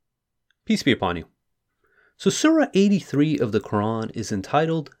Peace be upon you. So Surah 83 of the Quran is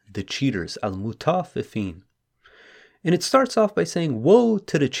entitled The Cheaters, Al-Mutaffifin. And it starts off by saying, woe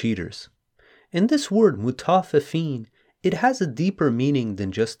to the cheaters. And this word, Mutaffifin, it has a deeper meaning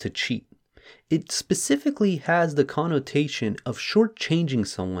than just to cheat. It specifically has the connotation of shortchanging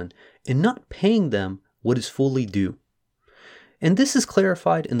someone and not paying them what is fully due. And this is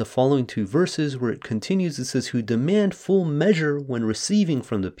clarified in the following two verses where it continues. It says, who demand full measure when receiving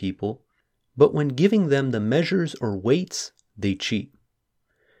from the people, but when giving them the measures or weights, they cheat.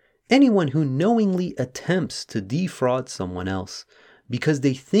 Anyone who knowingly attempts to defraud someone else because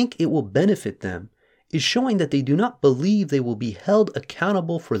they think it will benefit them is showing that they do not believe they will be held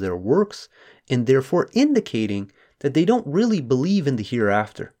accountable for their works, and therefore indicating that they don't really believe in the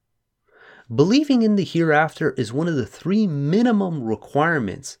hereafter. Believing in the hereafter is one of the 3 minimum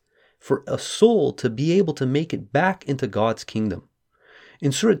requirements for a soul to be able to make it back into God's kingdom.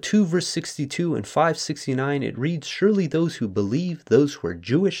 In Surah 2 verse 62 and 569 it reads, surely those who believe, those who are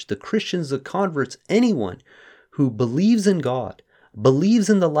Jewish, the Christians, the converts, anyone who believes in God, believes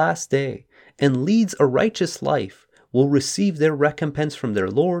in the last day, and leads a righteous life will receive their recompense from their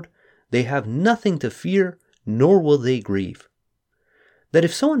Lord. They have nothing to fear, nor will they grieve. That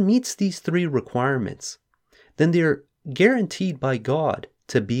if someone meets these 3 requirements, then they're guaranteed by God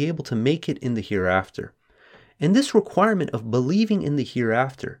to be able to make it in the hereafter. And this requirement of believing in the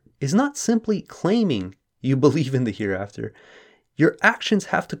hereafter is not simply claiming you believe in the hereafter. Your actions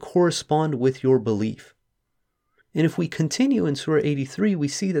have to correspond with your belief. And if we continue in Surah 83, we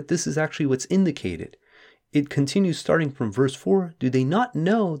see that this is actually what's indicated. It continues starting from verse 4. Do they not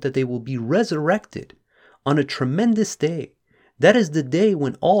know that they will be resurrected on a tremendous day? That is the day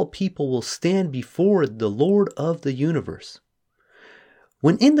when all people will stand before the Lord of the universe.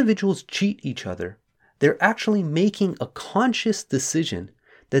 When individuals cheat each other, they're actually making a conscious decision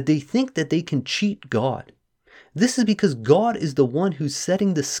that they think that they can cheat God. This is because God is the one who's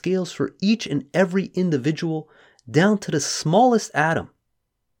setting the scales for each and every individual down to the smallest atom.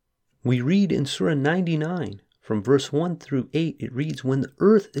 We read in Surah 99 from verse 1 through 8, it reads, when the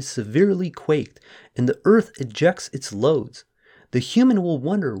earth is severely quaked and the earth ejects its loads, the human will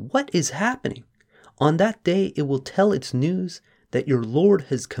wonder what is happening. On that day it will tell its news that your Lord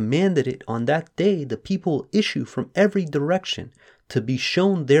has commanded it. On that day the people will issue from every direction to be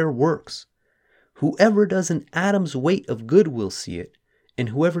shown their works. Whoever does an atom's weight of good will see it, and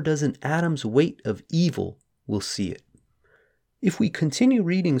whoever does an atom's weight of evil will see it. If we continue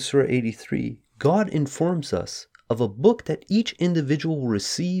reading Surah 83, God informs us of a book that each individual will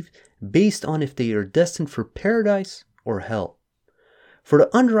receive based on if they are destined for paradise or hell. For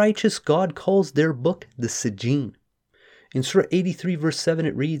the unrighteous, God calls their book the Sijjeen. In Surah 83 verse 7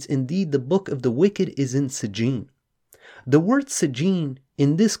 it reads, indeed the book of the wicked is in Sijjeen. The word Sijjeen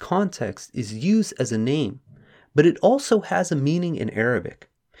in this context is used as a name, but it also has a meaning in Arabic.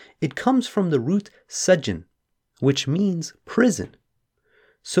 It comes from the root sajjan, which means prison.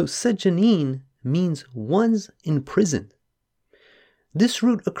 So Sijjeen means one's imprisoned. This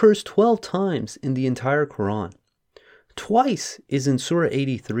root occurs 12 times in the entire Quran. Twice is in Surah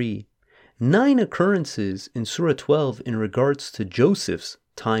 83. 9 occurrences in Surah 12 in regards to Joseph's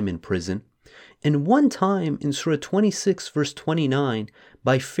time in prison, and 1 time in Surah 26 verse 29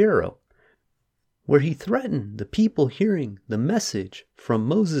 by Pharaoh, where he threatened the people hearing the message from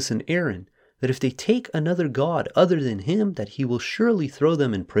Moses and Aaron that if they take another god other than him, that he will surely throw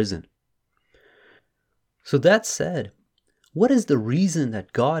them in prison. So that said, what is the reason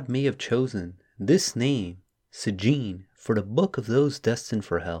that God may have chosen this name, Sijjeen, for the book of those destined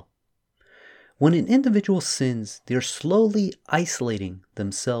for hell? When an individual sins, they are slowly isolating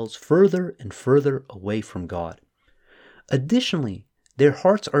themselves further and further away from God. Additionally, their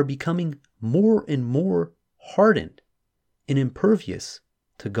hearts are becoming more and more hardened and impervious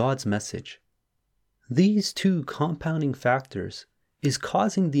to God's message. These 2 compounding factors is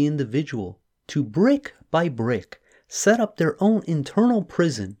causing the individual to brick by brick set up their own internal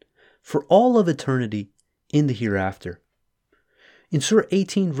prison for all of eternity in the hereafter. In Surah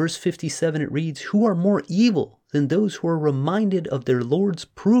 18 verse 57 it reads, who are more evil than those who are reminded of their Lord's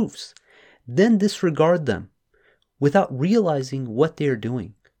proofs, then disregard them without realizing what they are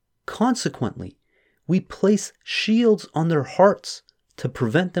doing. Consequently, we place shields on their hearts to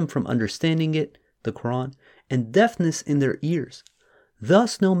prevent them from understanding it, the Quran, and deafness in their ears.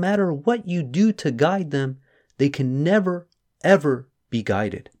 Thus, no matter what you do to guide them, they can never, ever be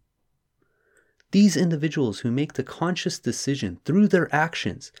guided. These individuals who make the conscious decision through their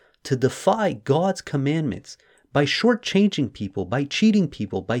actions to defy God's commandments by shortchanging people, by cheating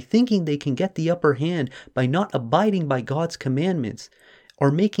people, by thinking they can get the upper hand by not abiding by God's commandments,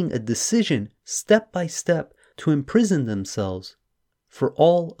 are making a decision step by step to imprison themselves for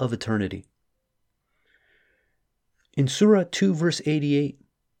all of eternity. In Surah 2 verse 88,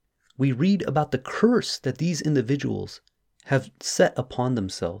 we read about the curse that these individuals have set upon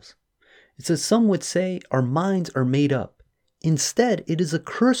themselves. It says, some would say our minds are made up. Instead, it is a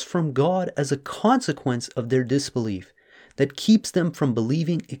curse from God as a consequence of their disbelief that keeps them from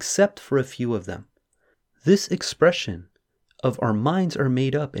believing except for a few of them. This expression of our minds are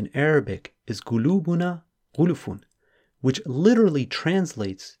made up in Arabic is gulubuna gulufun, which literally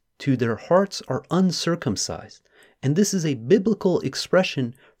translates to their hearts are uncircumcised. And this is a biblical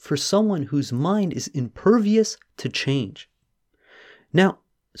expression for someone whose mind is impervious to change. Now,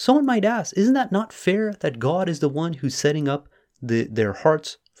 someone might ask, isn't that not fair that God is the one who's setting up their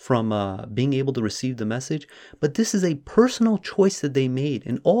hearts from being able to receive the message? But this is a personal choice that they made.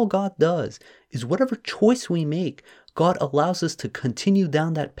 And all God does is whatever choice we make, God allows us to continue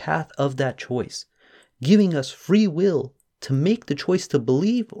down that path of that choice, giving us free will to make the choice to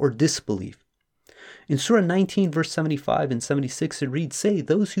believe or disbelieve. In Surah 19, verse 75 and 76, it reads, say,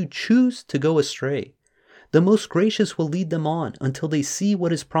 those who choose to go astray, the Most Gracious will lead them on until they see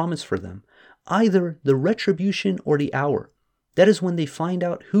what is promised for them, either the retribution or the hour. That is when they find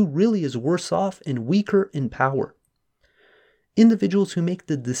out who really is worse off and weaker in power. Individuals who make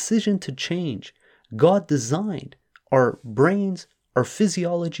the decision to change, God designed our brains, our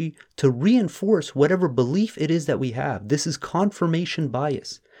physiology to reinforce whatever belief it is that we have. This is confirmation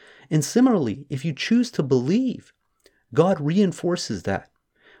bias. And similarly, if you choose to believe, God reinforces that.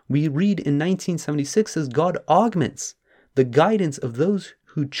 We read in 1976 as God augments the guidance of those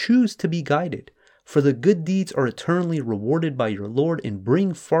who choose to be guided, for the good deeds are eternally rewarded by your Lord and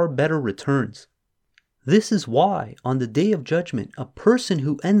bring far better returns. This is why on the day of judgment, a person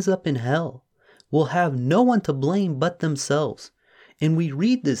who ends up in hell will have no one to blame but themselves. And we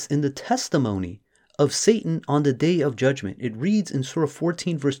read this in the testimony of Satan on the day of judgment. It reads in Surah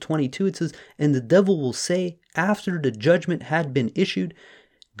 14 verse 22, it says, and the devil will say, after the judgment had been issued,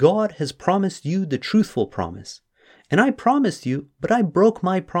 God has promised you the truthful promise. And I promised you, but I broke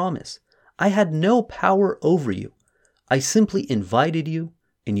my promise. I had no power over you. I simply invited you,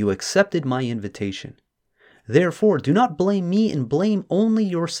 and you accepted my invitation. Therefore, do not blame me and blame only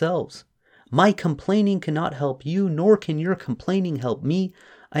yourselves. My complaining cannot help you, nor can your complaining help me.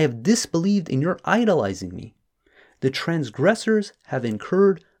 I have disbelieved in your idolizing me. The transgressors have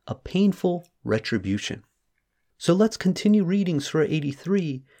incurred a painful retribution. So let's continue reading Surah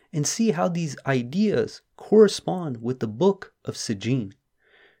 83 and see how these ideas correspond with the book of Sijjeen.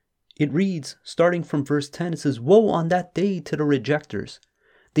 It reads, starting from verse 10, it says, woe on that day to the rejectors.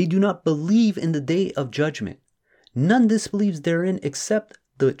 They do not believe in the day of judgment. None disbelieves therein except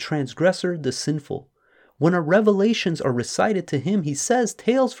the transgressor, the sinful. When our revelations are recited to him, he says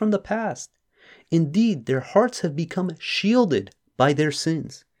tales from the past. Indeed, their hearts have become shielded by their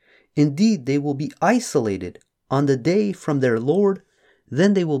sins. Indeed, they will be isolated on the day from their Lord.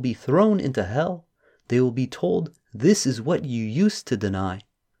 Then they will be thrown into hell. They will be told, this is what you used to deny.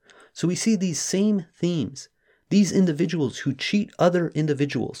 So we see these same themes. These individuals who cheat other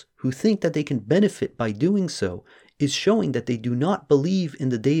individuals, who think that they can benefit by doing so, is showing that they do not believe in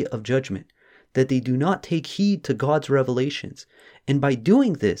the day of judgment, that they do not take heed to God's revelations. And by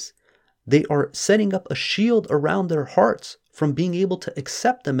doing this, they are setting up a shield around their hearts from being able to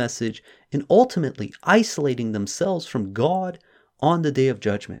accept the message and ultimately isolating themselves from God on the day of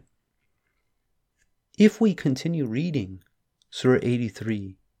judgment. If we continue reading Surah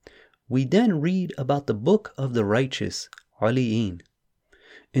 83, we then read about the book of the righteous, Elleyeen.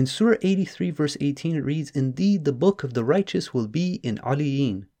 In Surah 83 verse 18 it reads, indeed the book of the righteous will be in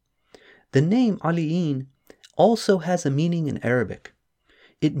Elleyeen. The name Elleyeen also has a meaning in Arabic.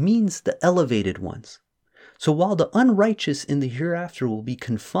 It means the elevated ones. So while the unrighteous in the hereafter will be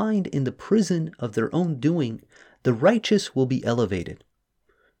confined in the prison of their own doing, the righteous will be elevated.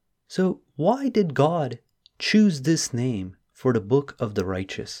 So why did God choose this name for the book of the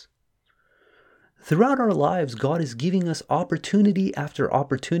righteous? Throughout our lives, God is giving us opportunity after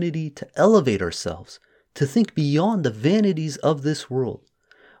opportunity to elevate ourselves, to think beyond the vanities of this world.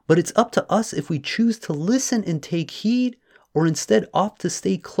 But it's up to us if we choose to listen and take heed, or instead opt to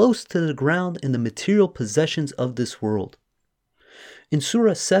stay close to the ground in the material possessions of this world. In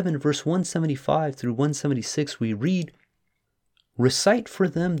Surah 7, verse 175 through 176, we read, recite for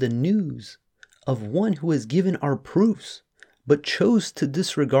them the news of one who has given our proofs, but chose to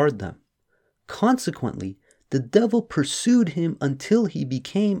disregard them. Consequently, the devil pursued him until he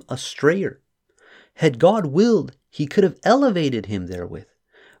became a strayer. Had God willed, he could have elevated him therewith,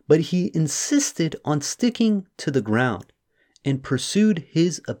 but he insisted on sticking to the ground. and pursued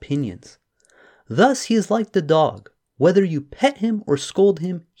his opinions. Thus he is like the dog. Whether you pet him or scold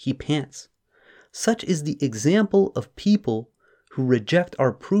him, he pants. Such is the example of people who reject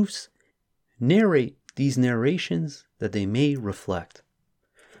our proofs, narrate these narrations that they may reflect.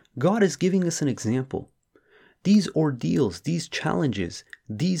 God is giving us an example. These ordeals, these challenges,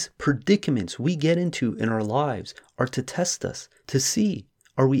 these predicaments we get into in our lives are to test us, to see,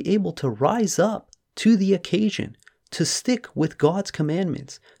 are we able to rise up to the occasion, to stick with God's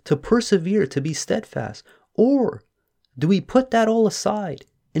commandments, to persevere, to be steadfast, or do we put that all aside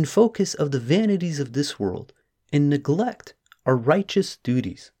and focus of the vanities of this world and neglect our righteous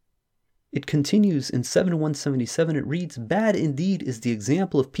duties? It continues in 7:177, it reads, "Bad indeed is the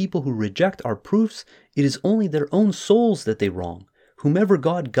example of people who reject our proofs. It is only their own souls that they wrong. Whomever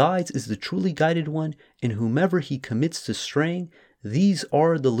God guides is the truly guided one, and whomever he commits to straying, these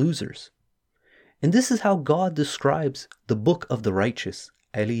are the losers." And this is how God describes the book of the righteous,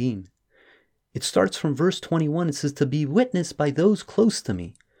 Elleyeen. It starts from verse 21. It says, "To be witnessed by those close to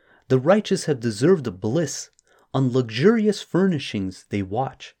me. The righteous have deserved a bliss. On luxurious furnishings they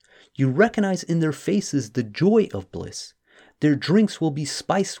watch. You recognize in their faces the joy of bliss. Their drinks will be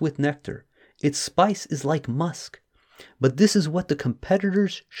spiced with nectar. Its spice is like musk. But this is what the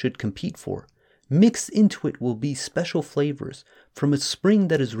competitors should compete for. Mixed into it will be special flavors from a spring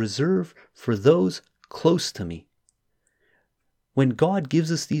that is reserved for those close to me." When God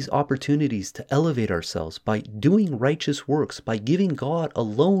gives us these opportunities to elevate ourselves by doing righteous works, by giving God a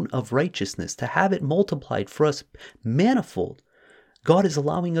loan of righteousness, to have it multiplied for us manifold, God is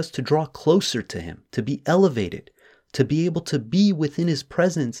allowing us to draw closer to Him, to be elevated, to be able to be within His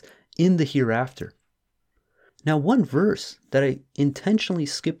presence in the hereafter. Now, one verse that I intentionally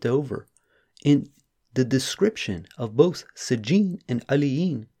skipped over in the description of both Sijjeen and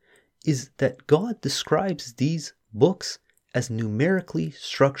Elleyeen is that God describes these books as numerically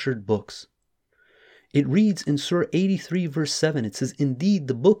structured books. It reads in Surah 83 verse 7, it says, "Indeed,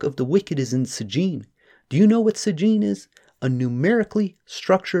 the book of the wicked is in Sijjeen." Do you know what Sijjeen is? A numerically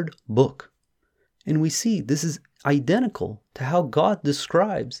structured book. And we see this is identical to how God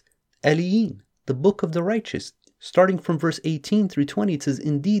describes Elleyeen, the book of the righteous. Starting from verse 18 through 20, it says,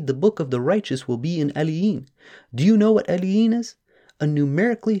 "Indeed, the book of the righteous will be in Elleyeen." Do you know what Elleyeen is? A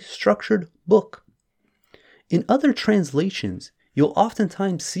numerically structured book. In other translations, you'll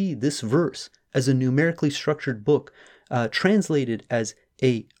oftentimes see this verse as a numerically structured book, translated as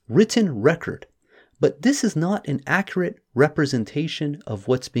a written record. But this is not an accurate representation of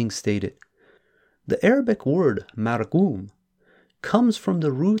what's being stated. The Arabic word marqum comes from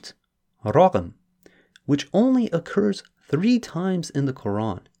the root raqam, which only occurs 3 times in the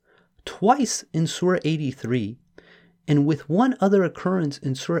Quran, twice in Surah 83, and with one other occurrence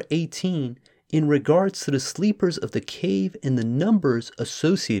in Surah 18 in regards to the sleepers of the cave and the numbers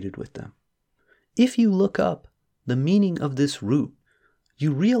associated with them. If you look up the meaning of this root,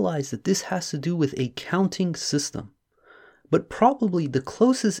 you realize that this has to do with a counting system. But probably the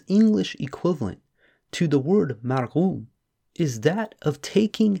closest English equivalent to the word marqum is that of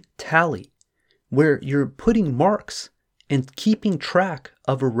taking tally, where you're putting marks and keeping track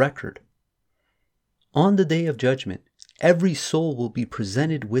of a record. On the day of judgment, every soul will be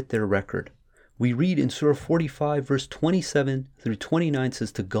presented with their record. We read in Surah 45 verse 27 through 29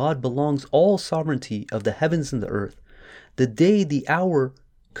 says, "To God belongs all sovereignty of the heavens and the earth. The day, the hour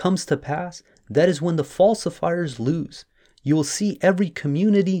comes to pass, that is when the falsifiers lose. You will see every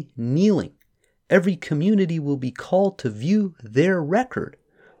community kneeling. Every community will be called to view their record.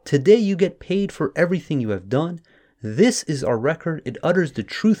 Today you get paid for everything you have done. This is our record. It utters the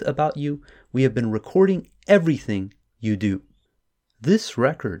truth about you. We have been recording everything you do." This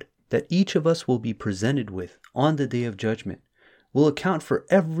record that each of us will be presented with on the day of judgment will account for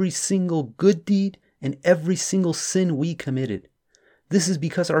every single good deed and every single sin we committed. This is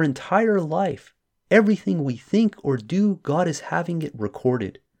because our entire life, everything we think or do, God is having it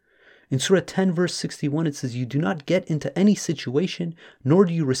recorded. In Surah 10 verse 61, it says, "You do not get into any situation, nor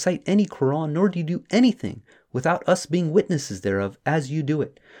do you recite any Quran, nor do you do anything without us being witnesses thereof as you do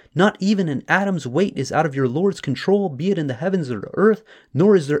it. Not even an atom's weight is out of your Lord's control, be it in the heavens or the earth,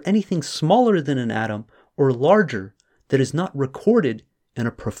 nor is there anything smaller than an atom or larger that is not recorded in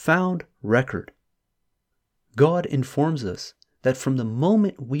a profound record." God informs us that from the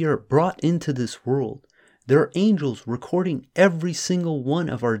moment we are brought into this world, there are angels recording every single one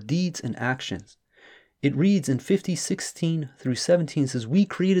of our deeds and actions. It reads in 50:16 through 17 says, "We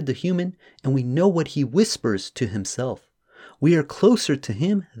created the human and we know what he whispers to himself. We are closer to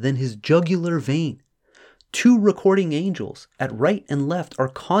him than his jugular vein." 2 recording angels at right and left are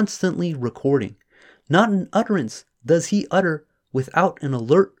constantly recording. Not an utterance does he utter without an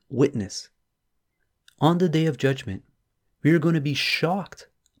alert witness. On the day of judgment, we are going to be shocked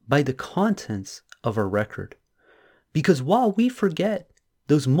by the contents of our record. Because while we forget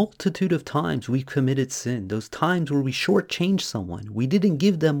those multitude of times we committed sin, those times where we shortchanged someone, we didn't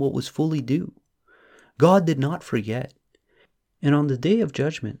give them what was fully due, God did not forget. And on the day of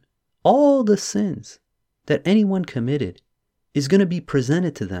judgment, all the sins that anyone committed is going to be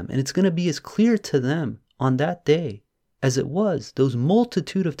presented to them, and it's going to be as clear to them on that day as it was those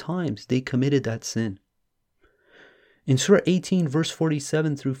multitude of times they committed that sin. In Surah 18, verse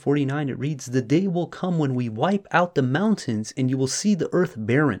 47 through 49, it reads, "The day will come when we wipe out the mountains and you will see the earth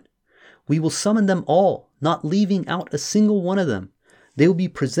barren. We will summon them all, not leaving out a single one of them. They will be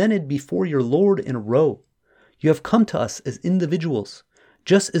presented before your Lord in a row. You have come to us as individuals,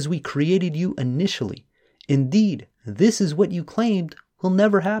 just as we created you initially. Indeed, this is what you claimed will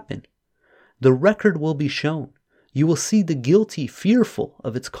never happen. The record will be shown. You will see the guilty fearful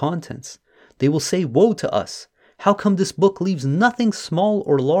of its contents. They will say, 'Woe to us! How come this book leaves nothing small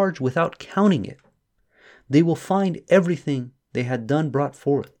or large without counting it?' They will find everything they had done brought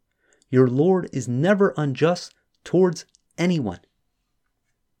forth. Your Lord is never unjust towards anyone."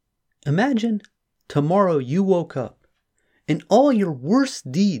 Imagine tomorrow you woke up and all your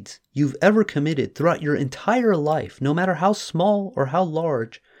worst deeds you've ever committed throughout your entire life, no matter how small or how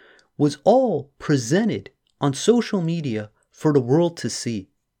large, was all presented on social media for the world to see.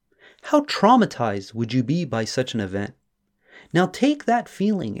 How traumatized would you be by such an event? Now take that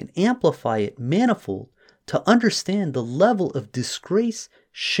feeling and amplify it manifold to understand the level of disgrace,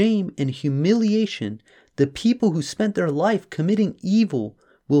 shame, and humiliation the people who spent their life committing evil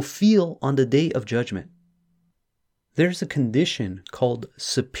will feel on the day of judgment. There's a condition called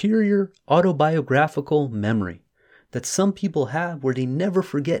superior autobiographical memory that some people have where they never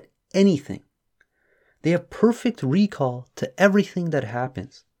forget anything. They have perfect recall to everything that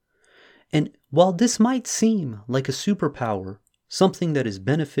happens. And while this might seem like a superpower, something that is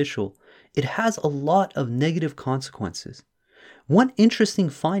beneficial, it has a lot of negative consequences. One interesting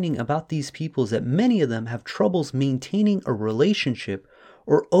finding about these people is that many of them have troubles maintaining a relationship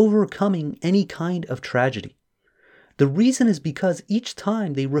or overcoming any kind of tragedy. The reason is because each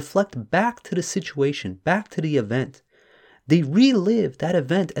time they reflect back to the situation, back to the event, they relive that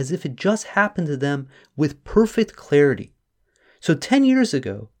event as if it just happened to them with perfect clarity. So 10 years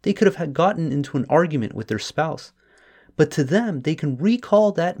ago, they could have gotten into an argument with their spouse, but to them, they can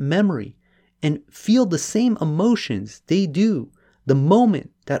recall that memory and feel the same emotions they do the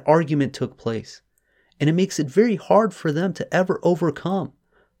moment that argument took place. And it makes it very hard for them to ever overcome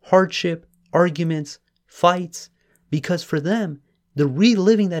hardship, arguments, fights, because for them, they're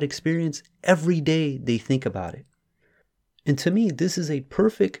reliving that experience every day they think about it. And to me, this is a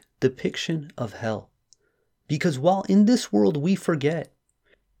perfect depiction of hell. Because while in this world we forget,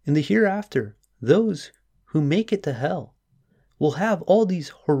 in the hereafter, those who make it to hell will have all these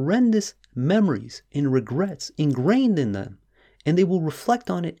horrendous memories and regrets ingrained in them, and they will reflect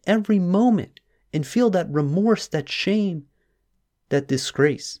on it every moment and feel that remorse, that shame, that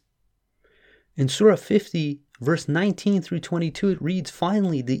disgrace. In Surah 50, verse 19 through 22, it reads,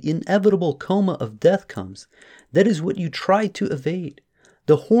 "Finally, the inevitable coma of death comes. That is what you tried to evade.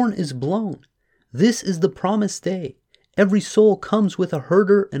 The horn is blown. This is the promised day. Every soul comes with a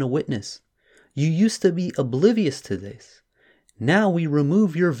herder and a witness. You used to be oblivious to this. Now we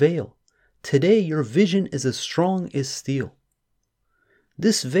remove your veil. Today your vision is as strong as steel."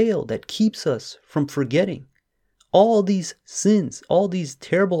 This veil that keeps us from forgetting all these sins, all these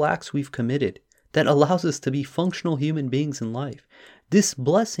terrible acts we've committed, that allows us to be functional human beings in life, this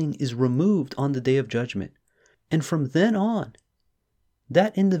blessing is removed on the day of judgment. And from then on,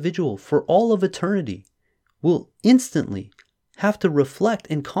 that individual for all of eternity will instantly have to reflect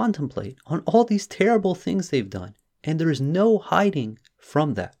and contemplate on all these terrible things they've done. And there is no hiding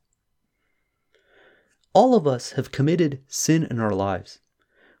from that. All of us have committed sin in our lives.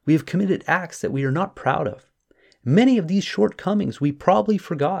 We have committed acts that we are not proud of. Many of these shortcomings we probably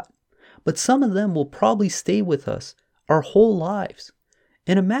forgot, but some of them will probably stay with us our whole lives.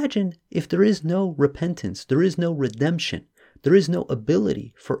 And imagine if there is no repentance, there is no redemption, there is no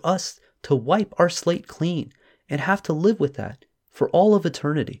ability for us to wipe our slate clean and have to live with that for all of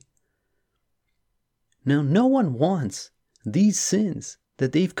eternity. Now, no one wants these sins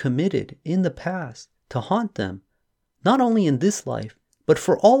that they've committed in the past to haunt them, not only in this life, but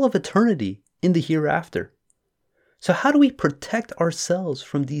for all of eternity in the hereafter. So how do we protect ourselves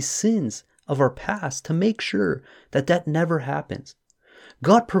from these sins of our past to make sure that that never happens?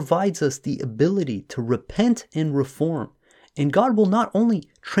 God provides us the ability to repent and reform. And God will not only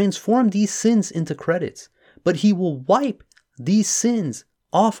transform these sins into credits, but He will wipe these sins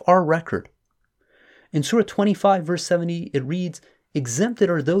off our record. In Surah 25, verse 70, it reads, "Exempted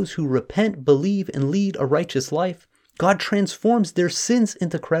are those who repent, believe, and lead a righteous life. God transforms their sins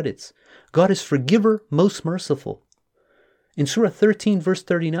into credits. God is forgiver, most merciful." In Surah 13, verse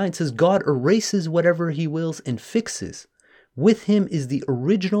 39, it says, "God erases whatever He wills and fixes. With Him is the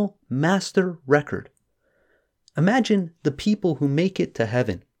original master record." Imagine the people who make it to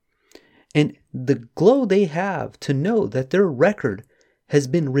heaven and the glow they have to know that their record has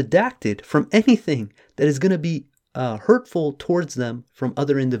been redacted from anything that is going to be hurtful towards them from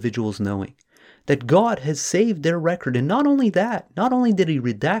other individuals knowing. That God has saved their record. And not only that, not only did He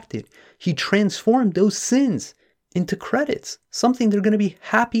redact it, He transformed those sins into credits, something they're going to be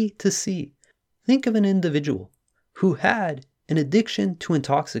happy to see. Think of an individual who had an addiction to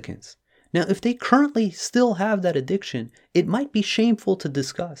intoxicants. Now, if they currently still have that addiction, it might be shameful to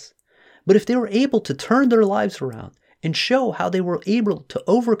discuss. But if they were able to turn their lives around and show how they were able to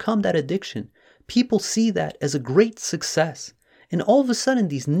overcome that addiction, people see that as a great success. And all of a sudden,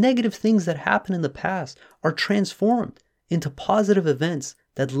 these negative things that happened in the past are transformed into positive events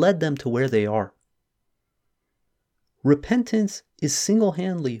that led them to where they are. Repentance is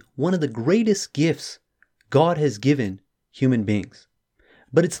single-handedly one of the greatest gifts God has given human beings.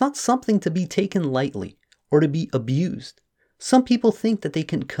 But it's not something to be taken lightly or to be abused. Some people think that they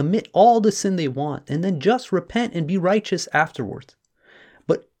can commit all the sin they want and then just repent and be righteous afterwards.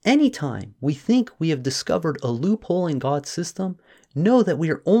 But anytime we think we have discovered a loophole in God's system, know that we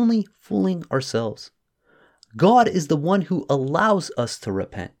are only fooling ourselves. God is the one who allows us to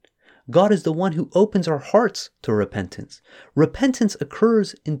repent. God is the one who opens our hearts to repentance. Repentance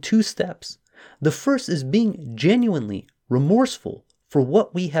occurs in 2 steps. The first is being genuinely remorseful for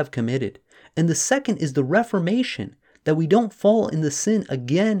what we have committed. And the second is the reformation, that we don't fall in the sin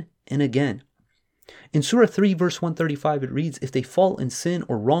again and again. In Surah 3, verse 135, it reads, "If they fall in sin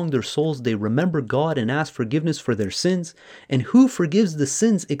or wrong their souls, they remember God and ask forgiveness for their sins. And who forgives the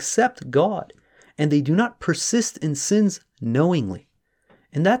sins except God? And they do not persist in sins knowingly."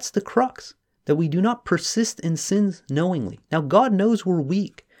 And that's the crux, that we do not persist in sins knowingly. Now, God knows we're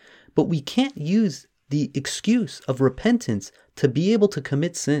weak, but we can't use the excuse of repentance to be able to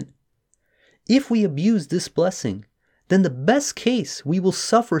commit sin. If we abuse this blessing, then the best case, we will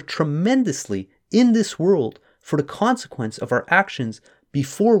suffer tremendously in this world for the consequence of our actions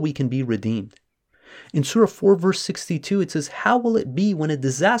before we can be redeemed. In Surah 4, verse 62, it says, "How will it be when a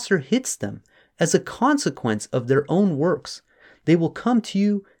disaster hits them as a consequence of their own works? They will come to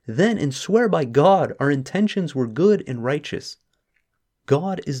you then and swear by God, our intentions were good and righteous."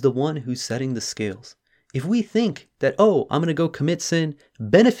 God is the one who's setting the scales. If we think that, I'm going to go commit sin,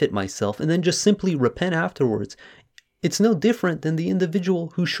 benefit myself, and then just simply repent afterwards, it's no different than the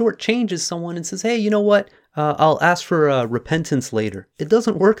individual who shortchanges someone and says, "Hey, you know what? I'll ask for repentance later." It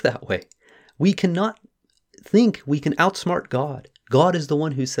doesn't work that way. We cannot think we can outsmart God. God is the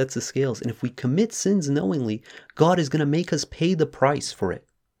one who sets the scales. And if we commit sins knowingly, God is going to make us pay the price for it.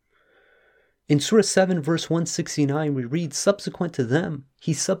 In Surah 7, verse 169, we read, "Subsequent to them,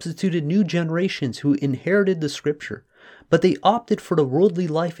 He substituted new generations who inherited the scripture. But they opted for the worldly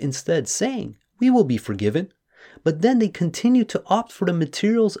life instead, saying, 'We will be forgiven.' But then they continued to opt for the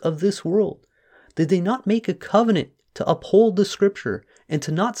materials of this world. Did they not make a covenant to uphold the scripture and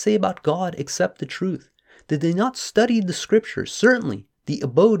to not say about God except the truth? Did they not study the scripture? Certainly, the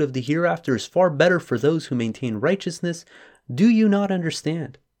abode of the hereafter is far better for those who maintain righteousness. Do you not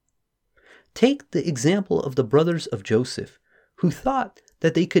understand?" Take the example of the brothers of Joseph, who thought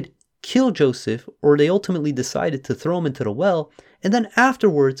that they could kill Joseph, or they ultimately decided to throw him into the well, and then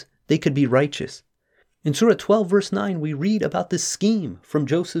afterwards they could be righteous. In Surah 12, verse 9, we read about this scheme from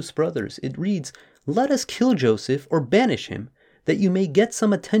Joseph's brothers. It reads, "Let us kill Joseph or banish him, that you may get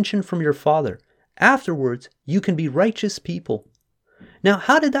some attention from your father. Afterwards, you can be righteous people." Now,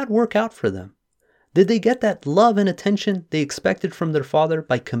 how did that work out for them? Did they get that love and attention they expected from their father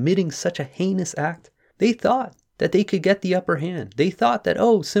by committing such a heinous act? They thought that they could get the upper hand. They thought that,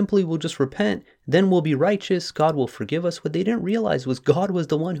 simply we'll just repent, then we'll be righteous, God will forgive us. What they didn't realize was God was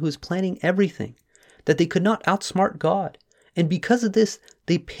the one who was planning everything, that they could not outsmart God. And because of this,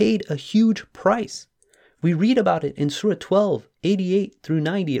 they paid a huge price. We read about it in Surah 12, 88 through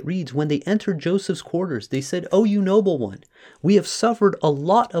 90. It reads, "When they entered Joseph's quarters, they said, 'O you noble one, we have suffered a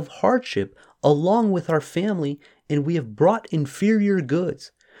lot of hardship along with our family, and we have brought inferior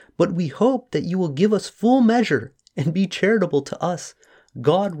goods. But we hope that you will give us full measure and be charitable to us.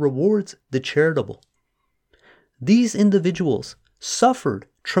 God rewards the charitable.'" These individuals suffered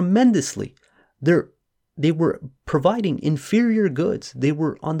tremendously. They were providing inferior goods. They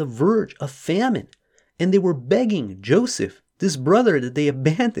were on the verge of famine. and they were begging Joseph, this brother that they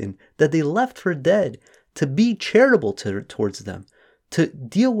abandoned, that they left for dead, to be charitable towards them, to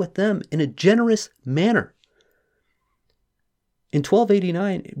deal with them in a generous manner. In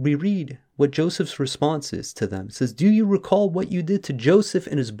 1289, we read what Joseph's response is to them. It says, "Do you recall what you did to Joseph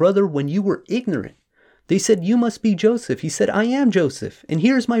and his brother when you were ignorant? They said, 'You must be Joseph.' He said, 'I am Joseph, and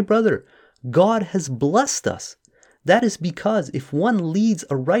here's my brother. God has blessed us. That is because if one leads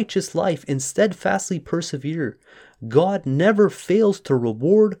a righteous life and steadfastly persevere, God never fails to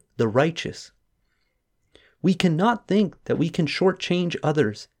reward the righteous.' We cannot think that we can shortchange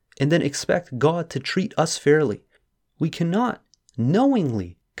others and then expect God to treat us fairly. We cannot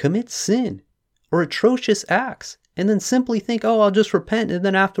knowingly commit sin or atrocious acts and then simply think, oh, I'll just repent and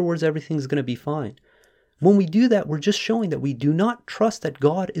then afterwards everything's going to be fine. When we do that, we're just showing that we do not trust that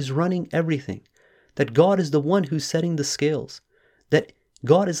God is running everything, that God is the one who's setting the scales, that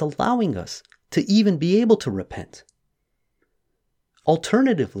God is allowing us to even be able to repent.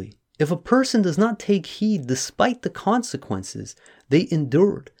 Alternatively, if a person does not take heed despite the consequences they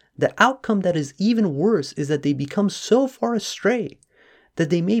endured, the outcome that is even worse is that they become so far astray that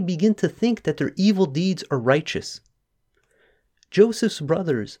they may begin to think that their evil deeds are righteous. Joseph's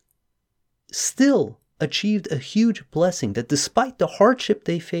brothers still achieved a huge blessing, that despite the hardship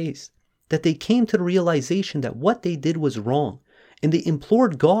they faced, that they came to the realization that what they did was wrong, and they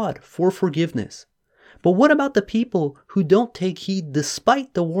implored God for forgiveness. But what about the people who don't take heed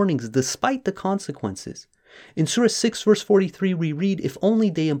despite the warnings, despite the consequences? In Surah 6 verse 43 we read, "If only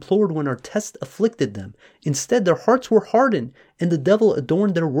they implored when our test afflicted them. Instead their hearts were hardened, and the devil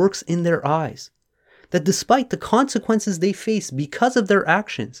adorned their works in their eyes." That despite the consequences they faced because of their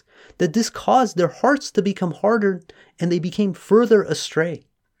actions, that this caused their hearts to become hardened and they became further astray.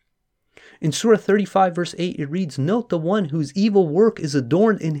 In Surah 35 verse 8 it reads, "Note the one whose evil work is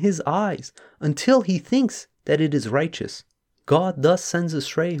adorned in his eyes until he thinks that it is righteous. God thus sends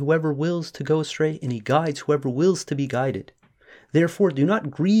astray whoever wills to go astray, and he guides whoever wills to be guided. Therefore do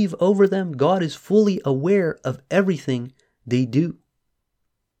not grieve over them. God is fully aware of everything they do."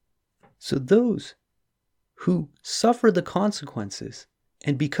 So those who suffer the consequences,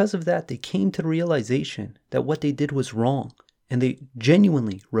 and because of that they came to the realization that what they did was wrong, and they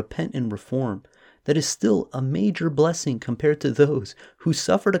genuinely repent and reform, that is still a major blessing compared to those who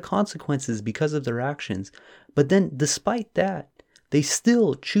suffer the consequences because of their actions, but then despite that, they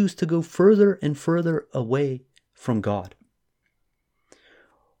still choose to go further and further away from God.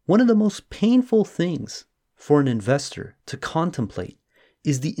 One of the most painful things for an investor to contemplate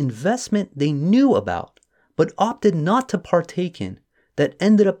is the investment they knew about but opted not to partake in that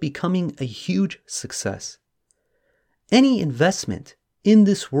ended up becoming a huge success. Any investment in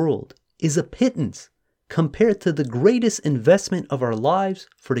this world is a pittance compared to the greatest investment of our lives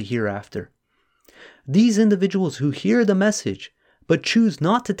for the hereafter. These individuals who hear the message but choose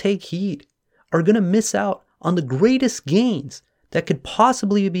not to take heed are going to miss out on the greatest gains that could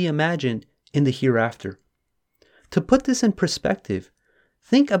possibly be imagined in the hereafter. To put this in perspective,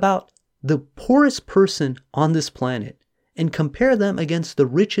 think about the poorest person on this planet and compare them against the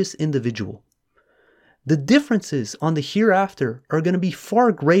richest individual. The differences on the hereafter are going to be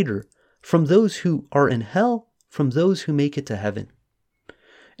far greater from those who are in hell from those who make it to heaven.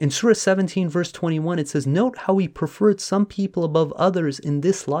 In Surah 17 verse 21 it says, "Note how we preferred some people above others in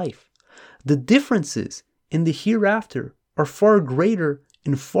this life. The differences in the hereafter are far greater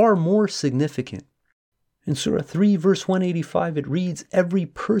and far more significant." In Surah 3 verse 185 it reads, "Every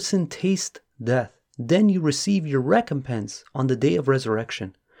person tastes death. Then you receive your recompense on the day of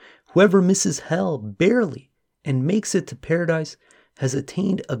resurrection. Whoever misses hell barely and makes it to paradise has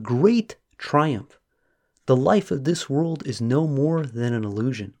attained a great triumph. The life of this world is no more than an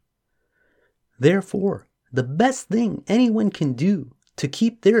illusion." Therefore, the best thing anyone can do to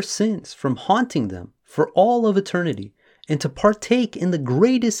keep their sins from haunting them for all of eternity and to partake in the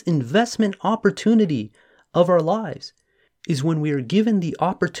greatest investment opportunity of our lives is when we are given the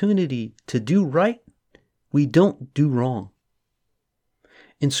opportunity to do right, we don't do wrong.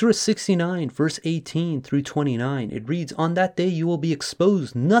 In Surah 69, verse 18 through 29, it reads, "On that day you will be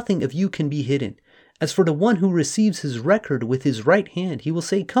exposed, nothing of you can be hidden. As for the one who receives his record with his right hand, he will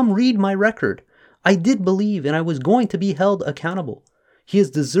say, 'Come read my record. I did believe and I was going to be held accountable.' He has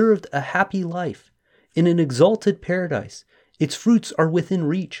deserved a happy life in an exalted paradise. Its fruits are within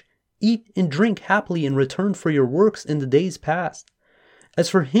reach. Eat and drink happily in return for your works in the days past. As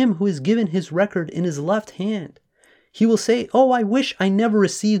for him who is given his record in his left hand, he will say, 'Oh, I wish I never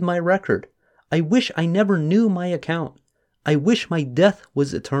received my record. I wish I never knew my account. I wish my death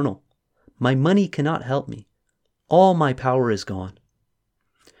was eternal. My money cannot help me. All my power is gone.'"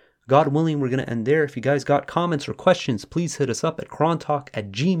 God willing, we're going to end there. If you guys got comments or questions, please hit us up at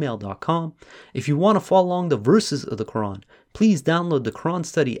qurantalk@gmail.com. If you want to follow along the verses of the Quran, please download the Quran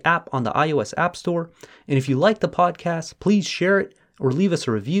Study app on the iOS App Store. And if you like the podcast, please share it or leave us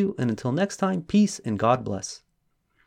a review. And until next time, peace and God bless.